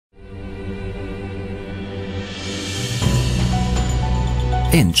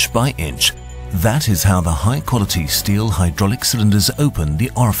inch by inch. That is how the high-quality steel hydraulic cylinders open the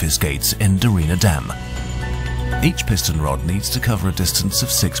orifice gates in Deriner Dam. Each piston rod needs to cover a distance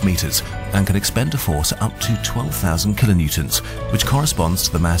of 6 meters and can expend a force up to 12,000 kilonewtons, which corresponds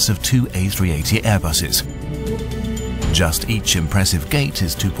to the mass of 2 A380 Airbuses. Just each impressive gate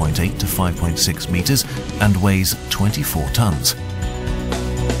is 2.8 to 5.6 meters and weighs 24 tons.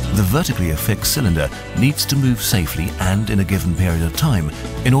 The vertically affixed cylinder needs to move safely and in a given period of time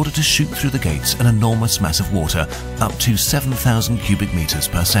in order to shoot through the gates an enormous mass of water up to 7,000 cubic meters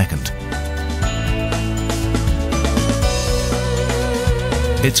per second.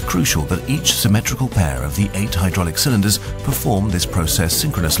 It's crucial that each symmetrical pair of the 8 hydraulic cylinders perform this process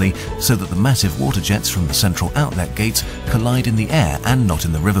synchronously so that the massive water jets from the central outlet gates collide in the air and not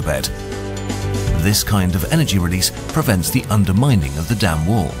in the riverbed. This kind of energy release prevents the undermining of the dam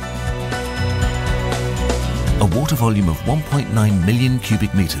wall. A water volume of 1.9 million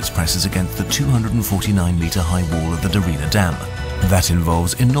cubic meters presses against the 249-meter high wall of the Deriner Dam. That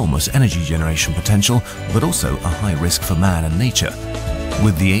involves enormous energy generation potential, but also a high risk for man and nature.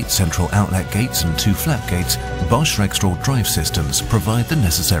 With the 8 central outlet gates and 2 flap gates, Bosch Rexroth drive systems provide the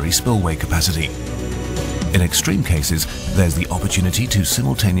necessary spillway capacity. In extreme cases, there's the opportunity to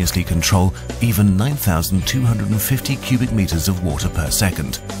simultaneously control even 9,250 cubic meters of water per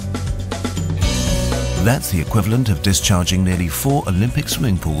second. That's the equivalent of discharging nearly 4 Olympic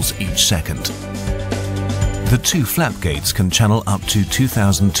swimming pools each second. The 2 flap gates can channel up to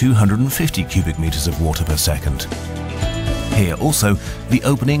 2,250 cubic meters of water per second. Here also, the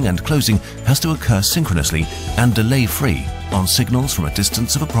opening and closing has to occur synchronously and delay-free on signals from a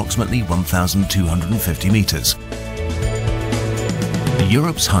distance of approximately 1,250 meters.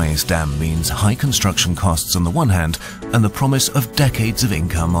 Europe's highest dam means high construction costs on the one hand and the promise of decades of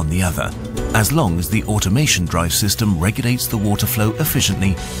income on the other, as long as the automation drive system regulates the water flow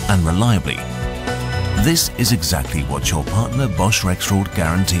efficiently and reliably. This is exactly what your partner Bosch Rexroth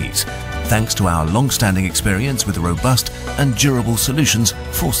guarantees, thanks to our long-standing experience with robust and durable solutions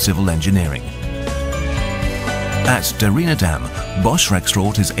for civil engineering. At Deriner Dam, Bosch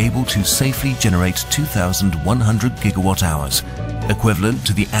Rexroth is able to safely generate 2,100 gigawatt hours, equivalent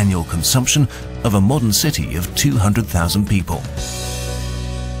to the annual consumption of a modern city of 200,000 people.